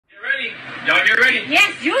Y'all get ready?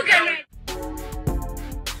 Yes, you get ready.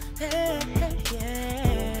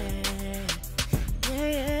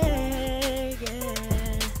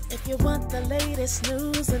 If you want the latest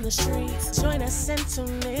news in the streets, join us and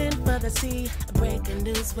tune in for the tea. Breaking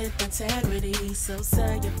news with integrity. So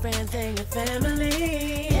tell your friends and your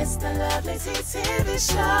family. It's the Lovelyti TV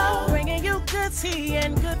show, bringing you good tea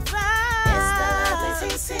and good vibes.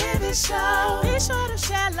 It's the Lovelyti TV show. Be sure to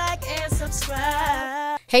share, like, and subscribe.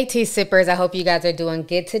 Hey tea sippers, I hope you guys are doing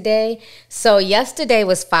good today. So yesterday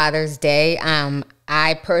was Father's Day.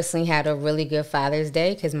 I personally had a really good Father's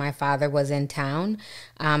Day because my father was in town.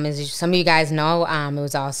 As some of you guys know, it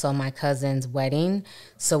was also my cousin's wedding.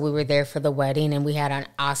 So we were there for the wedding and we had an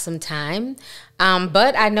awesome time.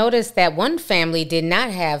 But I noticed that one family did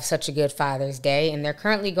not have such a good Father's Day, and they're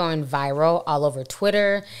currently going viral all over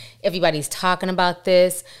Twitter. Everybody's talking about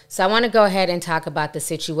this. So I want to go ahead and talk about the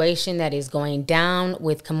situation that is going down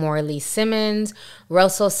with Kimora Simmons,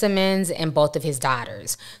 Russell Simmons, and both of his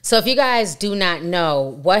daughters. So if you guys do not know,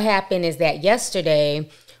 what happened is that yesterday,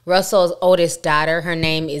 Russell's oldest daughter, her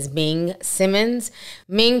name is Ming Simmons.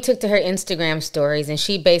 Ming took to her Instagram stories and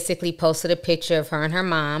she basically posted a picture of her and her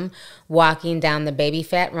mom walking down the baby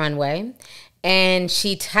fat runway. And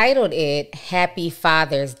she titled it Happy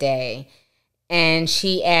Father's Day. And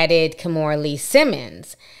she added Kimora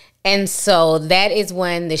Simmons. And so that is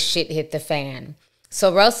when the shit hit the fan.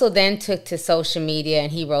 So Russell then took to social media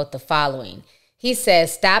and he wrote the following. He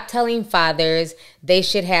says, stop telling fathers they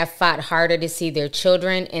should have fought harder to see their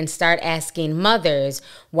children and start asking mothers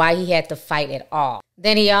why he had to fight at all.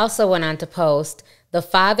 Then he also went on to post, the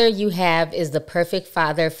father you have is the perfect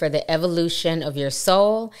father for the evolution of your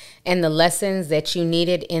soul and the lessons that you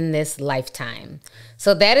needed in this lifetime.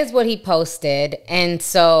 So that is what he posted. And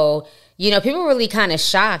so, you know, people were really kind of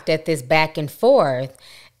shocked at this back and forth.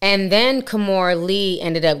 And then Kimora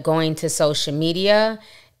ended up going to social media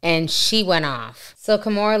and she went off. So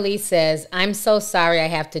Kimora says, I'm so sorry I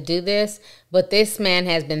have to do this, but this man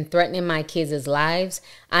has been threatening my kids' lives.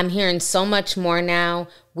 I'm hearing so much more now.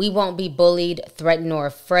 We won't be bullied, threatened, or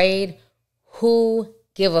afraid. Who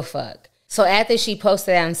give a fuck? So after she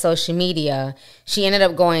posted that on social media, she ended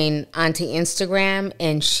up going onto Instagram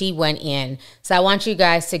and she went in. So I want you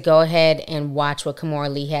guys to go ahead and watch what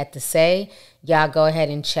Kimora had to say. Y'all go ahead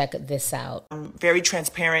and check this out. I'm very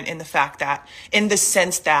transparent in the fact that, in the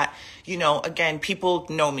sense that, you know, again, people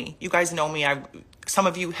know me. You guys know me. Some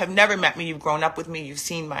of you have never met me. You've grown up with me. You've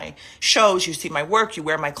seen my shows. You see my work. You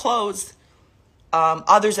wear my clothes.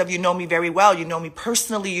 Others of you know me very well. You know me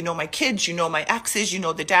personally. You know my kids. You know my exes. You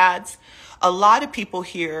know the dads. A lot of people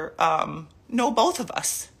here know both of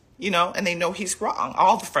us, you know, and they know he's wrong.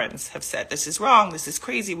 All the friends have said, this is wrong. This is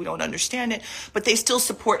crazy. We don't understand it. But they still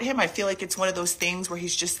support him. I feel like it's one of those things where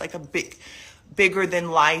he's just like a bigger than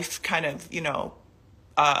life kind of, you know,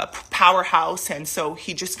 powerhouse. And so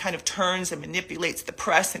he just kind of turns and manipulates the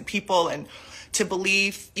press and people and to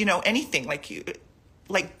believe, you know, anything like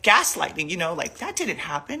gaslighting, you know, like that didn't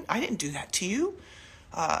happen. I didn't do that to you.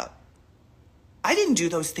 I didn't do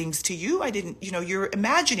those things to you. I didn't, you know, you're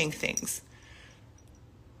imagining things.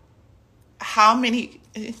 How many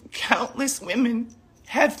countless women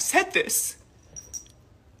have said this,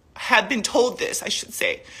 have been told this, I should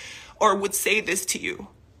say, or would say this to you?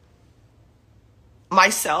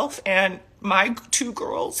 Myself and my two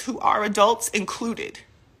girls who are adults included,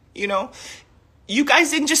 you know? You guys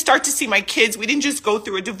didn't just start to see my kids. We didn't just go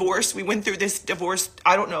through a divorce. We went through this divorce,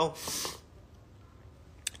 I don't know,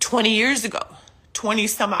 20 years ago. 20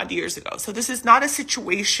 some odd years ago. So this is not a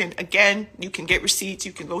situation, again, you can get receipts,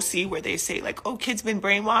 you can go see where they say like, oh, kids been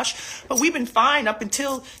brainwashed, but we've been fine up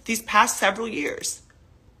until these past several years.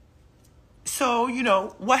 So, you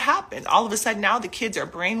know, what happened? All of a sudden now the kids are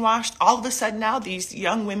brainwashed. All of a sudden now these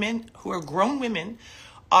young women who are grown women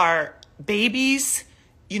are babies.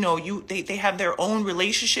 You know, they have their own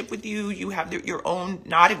relationship with you. You have your own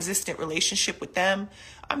not existent relationship with them.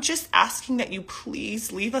 I'm just asking that you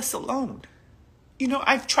please leave us alone. You know,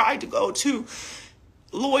 I've tried to go to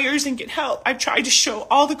lawyers and get help. I've tried to show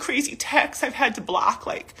all the crazy texts I've had to block.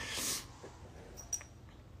 Like,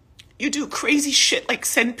 you do crazy shit like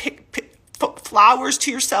send flowers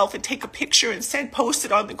to yourself and take a picture and post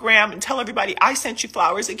it on the gram and tell everybody I sent you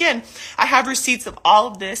flowers. Again, I have receipts of all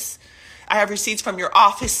of this. I have receipts from your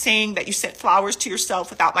office saying that you sent flowers to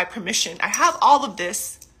yourself without my permission. I have all of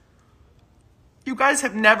this. You guys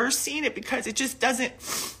have never seen it because it just doesn't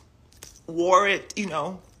warrant, you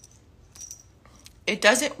know, it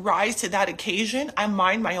doesn't rise to that occasion. I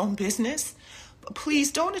mind my own business, but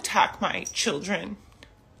please don't attack my children.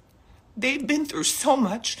 They've been through so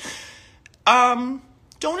much. Don't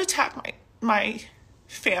attack my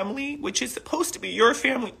family, which is supposed to be your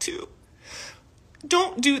family too.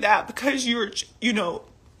 Don't do that because you're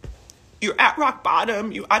at rock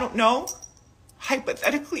bottom. I don't know.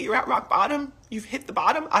 Hypothetically, you're at rock bottom. You've hit the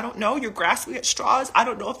bottom. I don't know. You're grasping at straws. I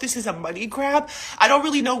don't know if this is a money grab. I don't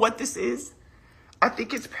really know what this is. I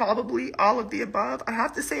think it's probably all of the above. I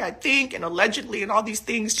have to say I think and allegedly and all these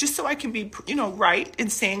things just so I can be, right in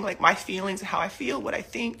saying like my feelings and how I feel, what I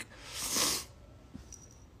think.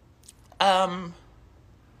 But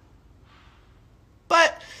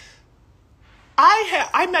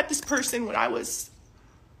I met this person when I was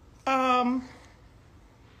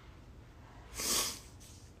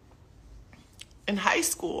in high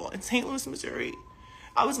school in St. Louis, Missouri.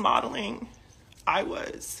 I was modeling. I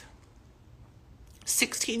was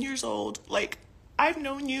 16 years old. Like, I've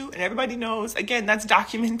known you and everybody knows. Again, that's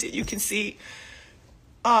documented. You can see.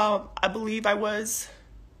 I believe I was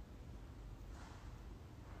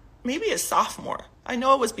maybe a sophomore. I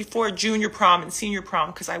know it was before junior prom and senior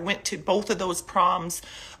prom because I went to both of those proms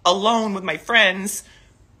alone with my friends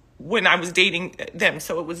when I was dating them.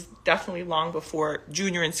 So it was definitely long before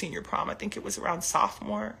junior and senior prom. I think it was around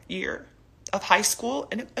sophomore year of high school.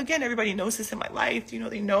 And again, everybody knows this in my life. They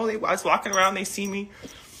know I was walking around, they see me.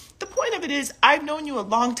 The point of it is I've known you a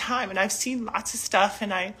long time and I've seen lots of stuff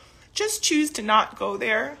and I just choose to not go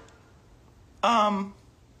there.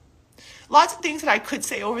 Lots of things that I could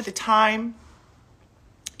say over the time.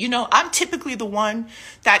 I'm typically the one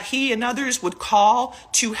that he and others would call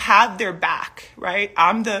to have their back, right?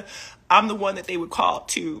 I'm the one that they would call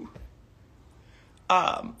to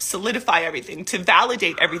solidify everything, to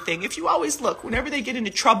validate everything. If you always look, whenever they get into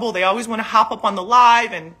trouble, they always want to hop up on the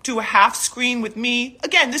live and do a half screen with me.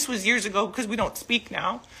 Again, this was years ago because we don't speak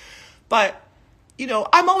now. But,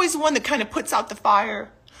 I'm always the one that kind of puts out the fire.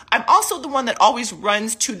 I'm also the one that always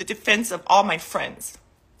runs to the defense of all my friends.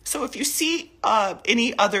 So if you see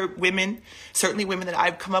any other women, certainly women that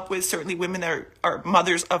I've come up with, certainly women that are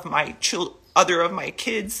mothers of my other of my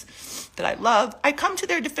kids that I love, I come to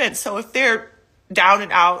their defense. So if they're down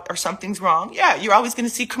and out or something's wrong, yeah, you're always going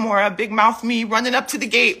to see Kimora, big mouth me, running up to the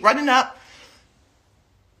gate, running up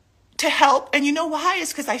to help. And you know why?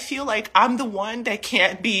 It's because I feel like I'm the one that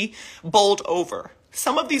can't be bowled over.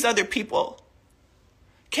 Some of these other people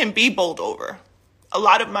can be bowled over. A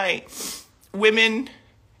lot of my women,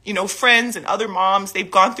 friends and other moms, they've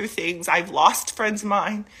gone through things. I've lost friends of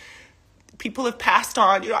mine. People have passed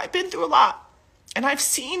on. I've been through a lot. And I've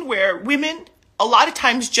seen where women a lot of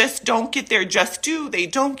times just don't get their just due. They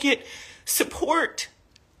don't get support.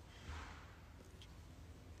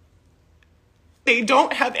 They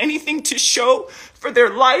don't have anything to show for their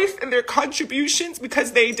life and their contributions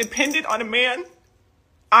because they depended on a man.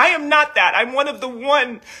 I am not that. I'm one of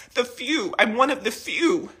the few. I'm one of the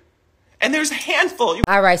few. And there's a handful.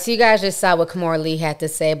 All right, so you guys just saw what Kimora Lee had to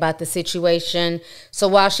say about the situation. So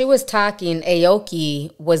while she was talking,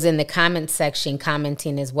 Aoki was in the comment section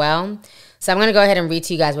commenting as well. So I'm going to go ahead and read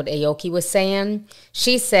to you guys what Aoki was saying.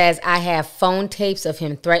 She says, I have phone tapes of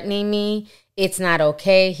him threatening me. It's not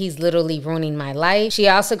okay. He's literally ruining my life. She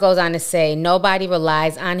also goes on to say, nobody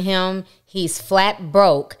relies on him. He's flat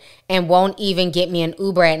broke and won't even get me an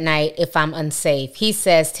Uber at night if I'm unsafe. He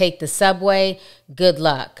says, take the subway. Good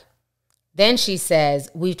luck. Then she says,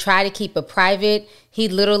 we try to keep it private. He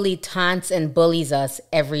literally taunts and bullies us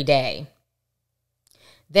every day.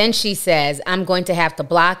 Then she says, I'm going to have to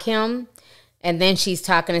block him. And then she's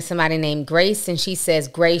talking to somebody named Grace, and she says,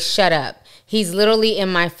 Grace, shut up. He's literally in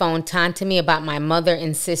my phone taunting me about my mother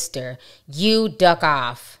and sister. You duck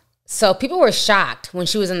off. So people were shocked when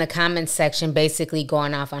she was in the comments section basically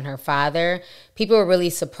going off on her father. People were really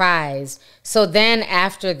surprised. So then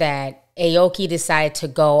after that, Aoki decided to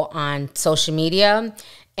go on social media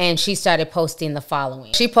and she started posting the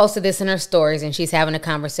following. She posted this in her stories and she's having a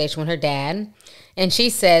conversation with her dad. And she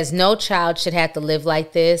says, no child should have to live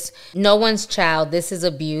like this. No one's child. This is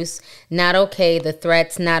abuse. Not okay. The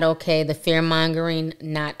threats, not okay. The fear mongering,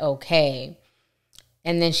 not okay.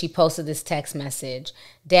 And then she posted this text message.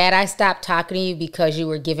 Dad, I stopped talking to you because you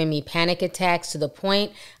were giving me panic attacks to the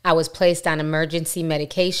point I was placed on emergency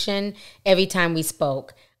medication every time we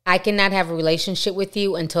spoke. I cannot have a relationship with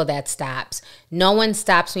you until that stops. No one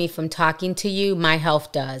stops me from talking to you. My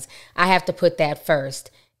health does. I have to put that first.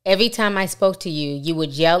 Every time I spoke to you, you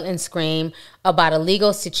would yell and scream about a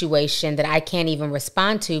legal situation that I can't even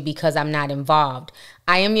respond to because I'm not involved.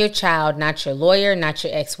 I am your child, not your lawyer, not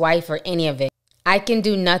your ex-wife, or any of it. I can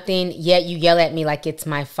do nothing, yet you yell at me like it's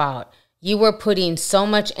my fault. You were putting so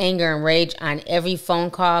much anger and rage on every phone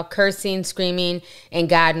call, cursing, screaming, and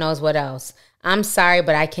God knows what else. I'm sorry,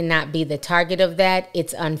 but I cannot be the target of that.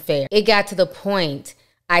 It's unfair. It got to the point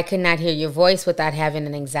I could not hear your voice without having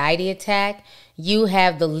an anxiety attack. You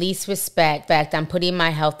have the least respect. In fact, I'm putting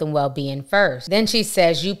my health and well-being first. Then she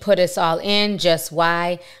says, you put us all in, just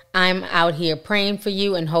why? I'm out here praying for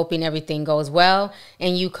you and hoping everything goes well,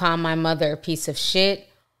 and you call my mother a piece of shit.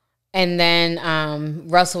 And then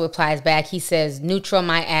Russell replies back. He says, neutral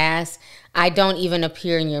my ass. I don't even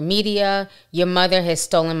appear in your media. Your mother has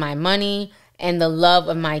stolen my money and the love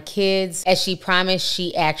of my kids, as she promised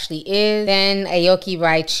she actually is. Then Aoki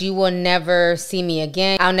writes, you will never see me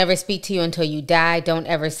again. I'll never speak to you until you die. Don't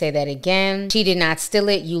ever say that again. She did not steal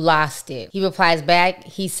it. You lost it. He replies back.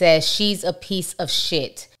 He says, she's a piece of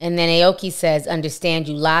shit. And then Aoki says, understand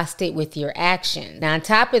you lost it with your actions. Now, on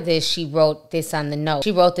top of this, she wrote this on the note.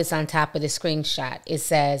 She wrote this on top of the screenshot. It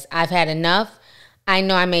says, I've had enough. I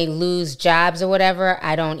know I may lose jobs or whatever.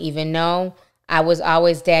 I don't even know. I was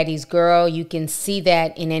always daddy's girl. You can see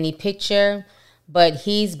that in any picture. But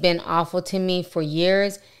he's been awful to me for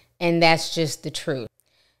years, and that's just the truth.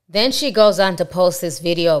 Then she goes on to post this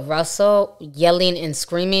video of Russell yelling and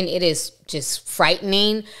screaming. It is just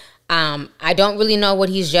frightening. I don't really know what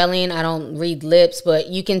he's yelling. I don't read lips, but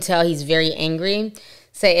you can tell he's very angry.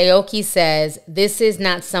 Aoki says, this is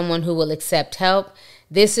not someone who will accept help.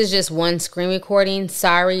 This is just one screen recording.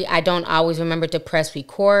 Sorry, I don't always remember to press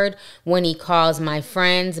record when he calls my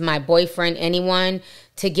friends, my boyfriend, anyone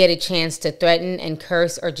to get a chance to threaten and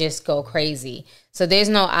curse or just go crazy. So there's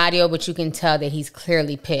no audio, but you can tell that he's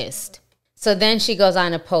clearly pissed. So then she goes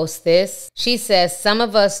on to post this. She says, some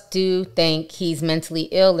of us do think he's mentally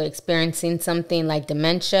ill or experiencing something like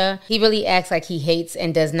dementia. He really acts like he hates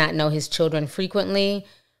and does not know his children frequently.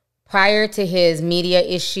 Prior to his media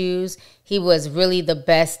issues, he was really the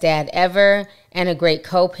best dad ever and a great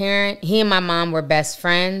co-parent. He and my mom were best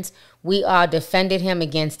friends. We all defended him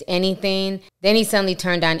against anything. Then he suddenly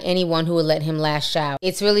turned on anyone who would let him lash out.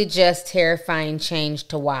 It's really just terrifying change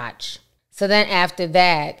to watch. So then after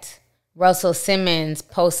that, Russell Simmons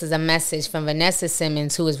posts a message from Vanessa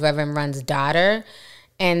Simmons, who is Reverend Run's daughter.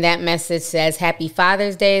 And that message says, Happy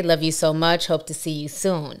Father's Day. Love you so much. Hope to see you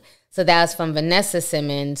soon. So that was from Vanessa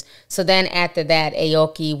Simmons. So then after that,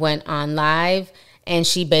 Aoki went on live and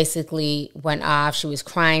she basically went off. She was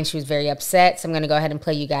crying. She was very upset. So I'm going to go ahead and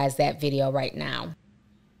play you guys that video right now.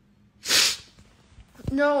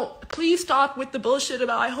 No, please stop with the bullshit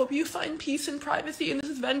about I hope you find peace and privacy in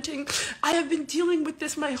this venting. I have been dealing with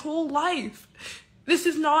this my whole life. This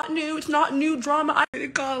is not new. It's not new drama. I'm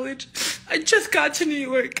in college. I just got to New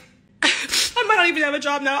York. I might not even have a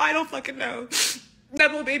job now. I don't fucking know.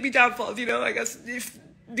 Never baby downfalls, you know, I guess if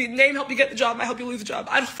the name helped you get the job, might help you lose the job.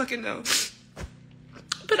 I don't fucking know.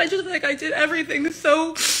 But I just like I did everything with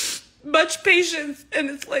so much patience, and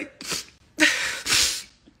it's like,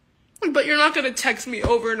 but you're not gonna text me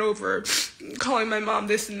over and over, calling my mom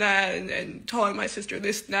this and that, and calling my sister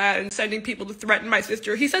this and that, and sending people to threaten my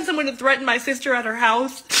sister. He sent someone to threaten my sister at her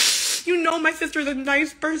house. You know my sister's a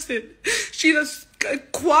nice person. She's a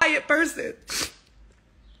quiet person.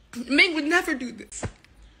 Ming would never do this.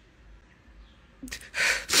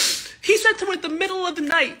 He sent someone in the middle of the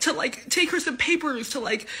night to, like, take her some papers to,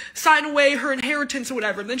 like, sign away her inheritance or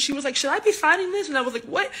whatever. And then she was like, should I be signing this? And I was like,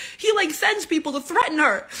 what? He, like, sends people to threaten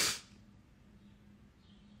her.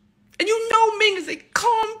 And you know Ming is a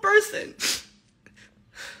calm person.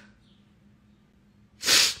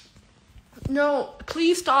 No,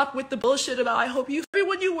 please stop with the bullshit about I hope you...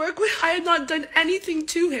 Everyone you work with, I have not done anything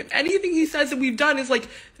to him. Anything he says that we've done is like,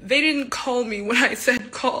 they didn't call me when I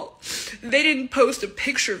said call. They didn't post a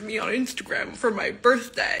picture of me on Instagram for my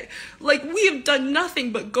birthday. Like, we have done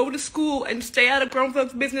nothing but go to school and stay out of grown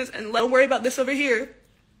folks' business and don't worry about this over here.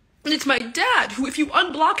 And it's my dad, who if you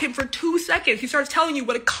unblock him for 2 seconds, he starts telling you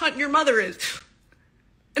what a cunt your mother is.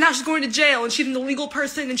 And now she's going to jail, and she's an illegal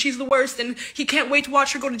person, and she's the worst, and he can't wait to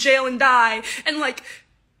watch her go to jail and die. And, like,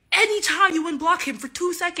 anytime you unblock him for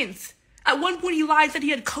 2 seconds, at one point he lied, said he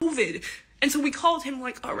had COVID. And so we called him,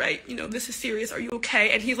 like, all right, you know, this is serious, are you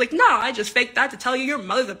okay? And he's like, no, I just faked that to tell you your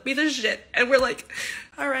mother's a piece of shit. And we're like,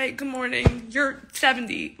 all right, good morning, you're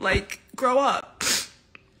 70, like, grow up.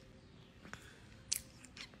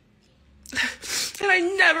 And I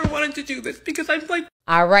never wanted to do this because I'm like...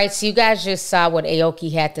 All right, so you guys just saw what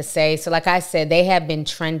Aoki had to say. So like I said, they have been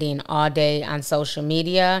trending all day on social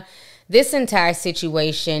media. This entire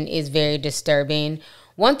situation is very disturbing.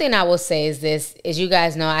 One thing I will say is this, as you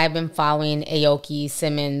guys know, I've been following Aoki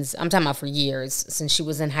Simmons, I'm talking about for years, since she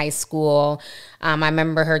was in high school. I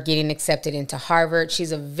remember her getting accepted into Harvard.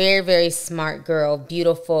 She's a very, very smart girl,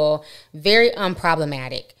 beautiful, very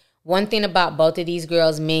unproblematic. One thing about both of these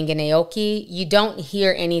girls, Ming and Aoki, you don't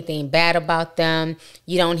hear anything bad about them.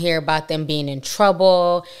 You don't hear about them being in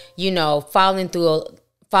trouble, you know, falling through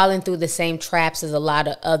falling through the same traps as a lot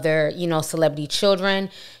of other, celebrity children.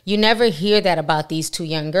 You never hear that about these two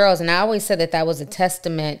young girls. And I always said that was a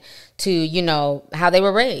testament to, how they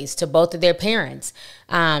were raised, to both of their parents.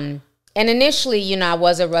 And initially, I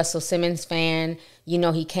was a Russell Simmons fan.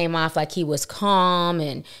 He came off like he was calm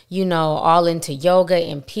and, all into yoga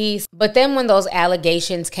and peace. But then when those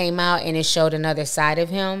allegations came out and it showed another side of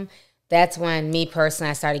him, that's when me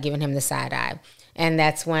personally, I started giving him the side eye. And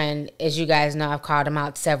that's when, as you guys know, I've called him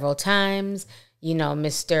out several times.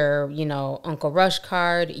 Mr., Uncle Rush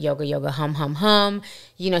card, yoga, yoga, hum, hum, hum.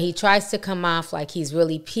 He tries to come off like he's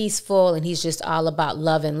really peaceful and he's just all about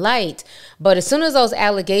love and light. But as soon as those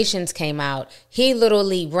allegations came out, he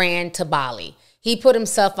literally ran to Bali. He put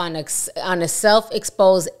himself on a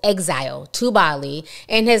self-exposed exile to Bali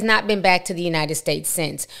and has not been back to the United States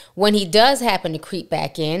since. When he does happen to creep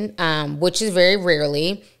back in, which is very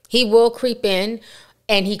rarely, he will creep in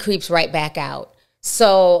and he creeps right back out.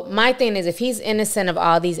 So my thing is, if he's innocent of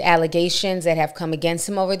all these allegations that have come against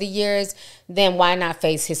him over the years, then why not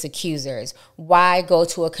face his accusers? Why go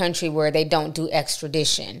to a country where they don't do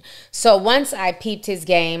extradition? So once I peeped his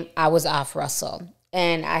game, I was off Russell.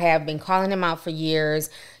 And I have been calling him out for years.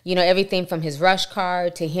 Everything from his Rush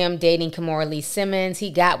card to him dating Kimora Simmons. He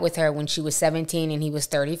got with her when she was 17 and he was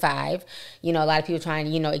 35. A lot of people trying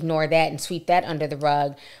to, ignore that and sweep that under the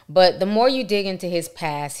rug. But the more you dig into his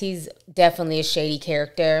past, he's definitely a shady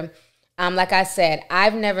character. Like I said,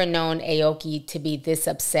 I've never known Aoki to be this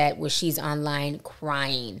upset where she's online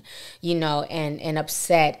crying, and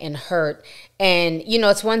upset and hurt. And,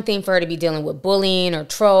 it's one thing for her to be dealing with bullying or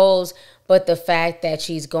trolls, but the fact that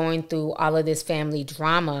she's going through all of this family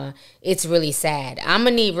drama, it's really sad. I'm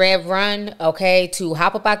going to need Rev Run, okay, to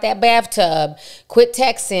hop up out that bathtub, quit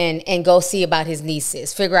texting, and go see about his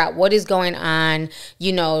nieces. Figure out what is going on,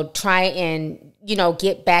 try and,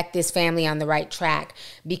 get back this family on the right track,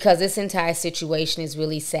 because this entire situation is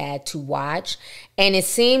really sad to watch. And it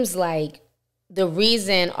seems like the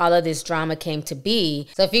reason all of this drama came to be,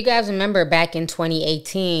 so if you guys remember back in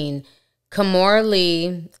 2018, Kimora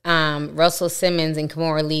Lee, Russell Simmons and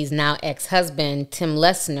Kimora Lee's now ex-husband, Tim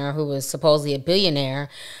Lesnar, who was supposedly a billionaire,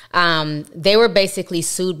 they were basically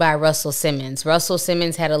sued by Russell Simmons. Russell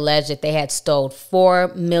Simmons had alleged that they had stole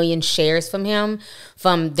 4 million shares from him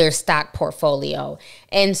from their stock portfolio.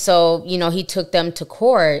 And so, he took them to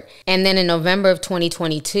court. And then in November of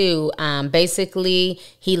 2022, basically,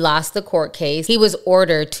 he lost the court case. He was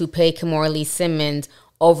ordered to pay Kimora Lee Simmons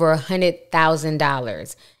over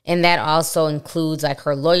 $100,000. And that also includes like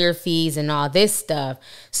her lawyer fees and all this stuff.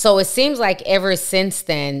 So it seems like ever since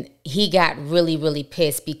then, he got really, really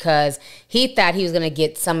pissed because he thought he was going to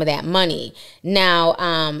get some of that money. Now,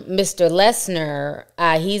 Mr. Lesnar,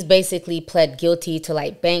 he's basically pled guilty to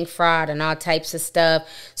like bank fraud and all types of stuff.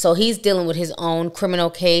 So he's dealing with his own criminal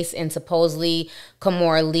case, and supposedly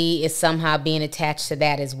Kimora Lee is somehow being attached to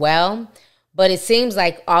that as well. But it seems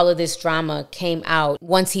like all of this drama came out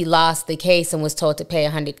once he lost the case and was told to pay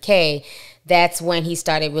 $100K. That's when he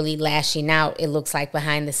started really lashing out, it looks like,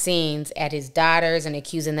 behind the scenes at his daughters and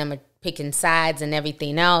accusing them of picking sides and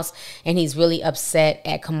everything else. And he's really upset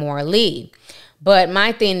at Kimora Lee. But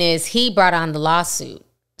my thing is, he brought on the lawsuit.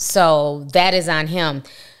 So that is on him.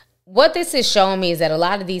 What this is showing me is that a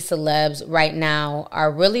lot of these celebs right now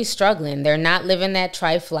are really struggling. They're not living that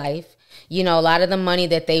trife life. A lot of the money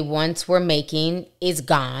that they once were making is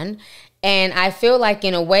gone. And I feel like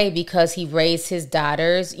in a way, because he raised his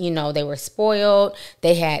daughters, they were spoiled.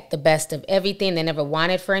 They had the best of everything. They never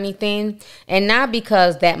wanted for anything. And now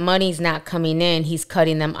because that money's not coming in, he's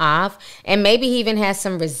cutting them off. And maybe he even has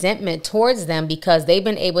some resentment towards them because they've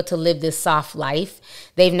been able to live this soft life.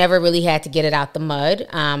 They've never really had to get it out the mud.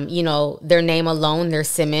 Their name alone, they're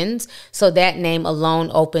Simmons. So that name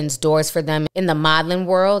alone opens doors for them in the modeling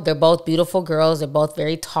world. They're both beautiful girls. They're both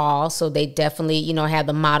very tall. So they definitely, have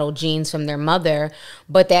the model genes from their mother.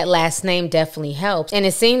 But that last name definitely helps. And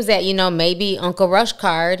it seems that, maybe Uncle Rush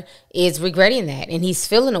Card is regretting that and he's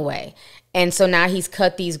feeling away. And so now he's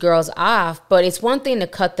cut these girls off. But it's one thing to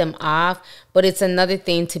cut them off, but it's another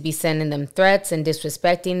thing to be sending them threats and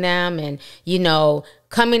disrespecting them and,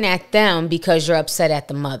 coming at them because you're upset at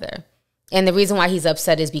the mother. And the reason why he's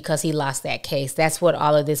upset is because he lost that case. That's what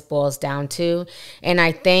all of this boils down to. And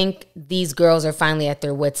I think these girls are finally at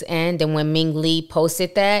their wits' end. And when Ming Lee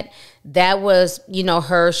posted that, that was,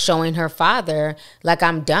 her showing her father, like,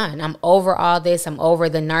 I'm done. I'm over all this. I'm over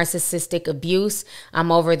the narcissistic abuse.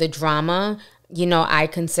 I'm over the drama. I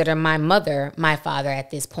consider my mother my father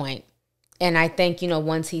at this point. And I think,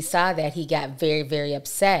 once he saw that, he got very, very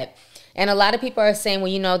upset. And a lot of people are saying,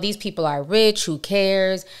 well, these people are rich. Who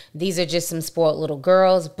cares? These are just some spoiled little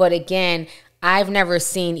girls. But again, I've never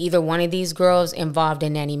seen either one of these girls involved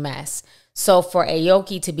in any mess. So for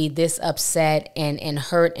Aoki to be this upset and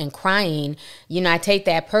hurt and crying, you know, I take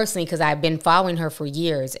that personally because I've been following her for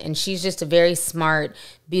years. And she's just a very smart,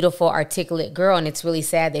 beautiful, articulate girl. And it's really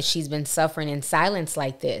sad that she's been suffering in silence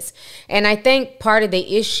like this. And I think part of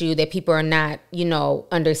the issue that people are not, you know,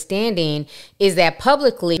 understanding is that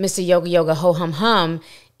publicly, Mr. Yoga Yoga Ho Hum Hum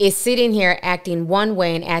is sitting here acting one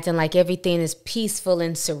way and acting like everything is peaceful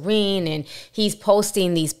and serene, and he's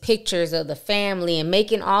posting these pictures of the family and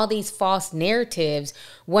making all these false narratives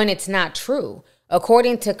when it's not true.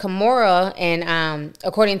 According to Kimora and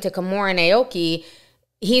Aoki,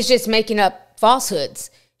 he's just making up falsehoods.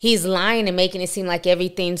 He's lying and making it seem like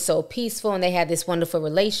everything's so peaceful and they had this wonderful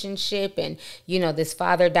relationship and, you know, this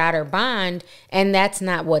father-daughter bond, and that's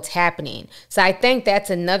not what's happening. So I think that's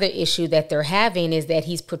another issue that they're having, is that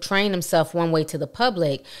he's portraying himself one way to the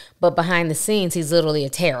public, but behind the scenes, he's literally a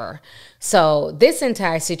terror. So this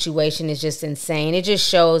entire situation is just insane. It just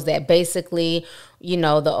shows that basically, you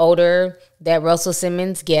know, the older that Russell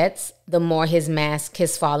Simmons gets, the more his mask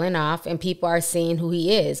has fallen off and people are seeing who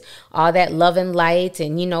he is. All that love and light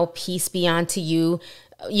and, you know, peace be unto you.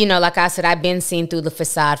 You know, like I said, I've been seeing through the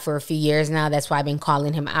facade for a few years now. That's why I've been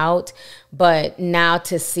calling him out. But now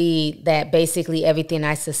to see that basically everything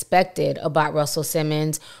I suspected about Russell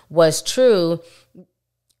Simmons was true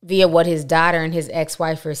via what his daughter and his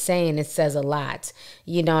ex-wife are saying, it says a lot.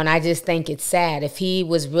 You know, and I just think it's sad. If he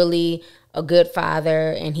was really a good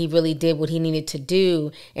father and he really did what he needed to do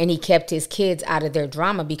and he kept his kids out of their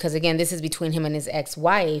drama, because again, this is between him and his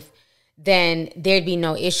ex-wife, then there'd be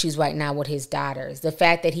no issues right now with his daughters. The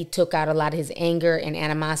fact that he took out a lot of his anger and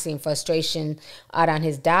animosity and frustration out on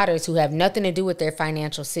his daughters who have nothing to do with their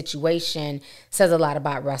financial situation says a lot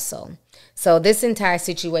about Russell. So this entire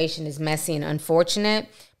situation is messy and unfortunate.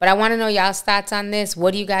 But I want to know y'all's thoughts on this.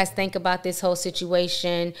 What do you guys think about this whole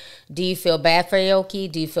situation? Do you feel bad for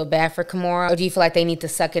Aoki? Do you feel bad for Kimora? Or do you feel like they need to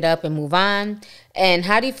suck it up and move on? And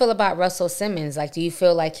how do you feel about Russell Simmons? Like, do you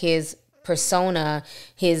feel like his persona,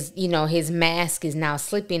 his, you know, his mask is now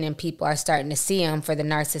slipping and people are starting to see him for the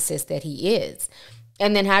narcissist that he is?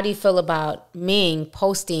 And then how do you feel about Ming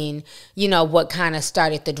posting, you know, what kind of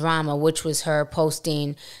started the drama, which was her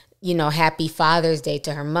posting, you know, Happy Father's Day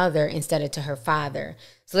to her mother instead of to her father?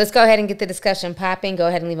 So let's go ahead and get the discussion popping. Go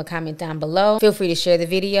ahead and leave a comment down below. Feel free to share the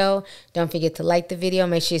video. Don't forget to like the video.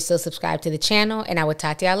 Make sure you still subscribe to the channel. And I will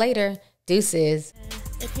talk to y'all later. Deuces.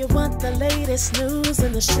 If you want the latest news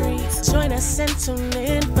in the streets, join us and tune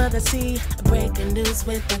in for the tea. Breaking news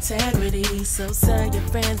with integrity. So tell your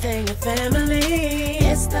friends and your family.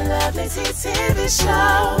 It's the Lovelyti TV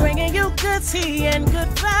show, bringing you good tea and good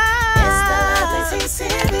vibes. It's the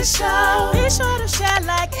Lovelyti TV show. Be sure to share,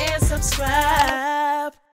 like, and subscribe.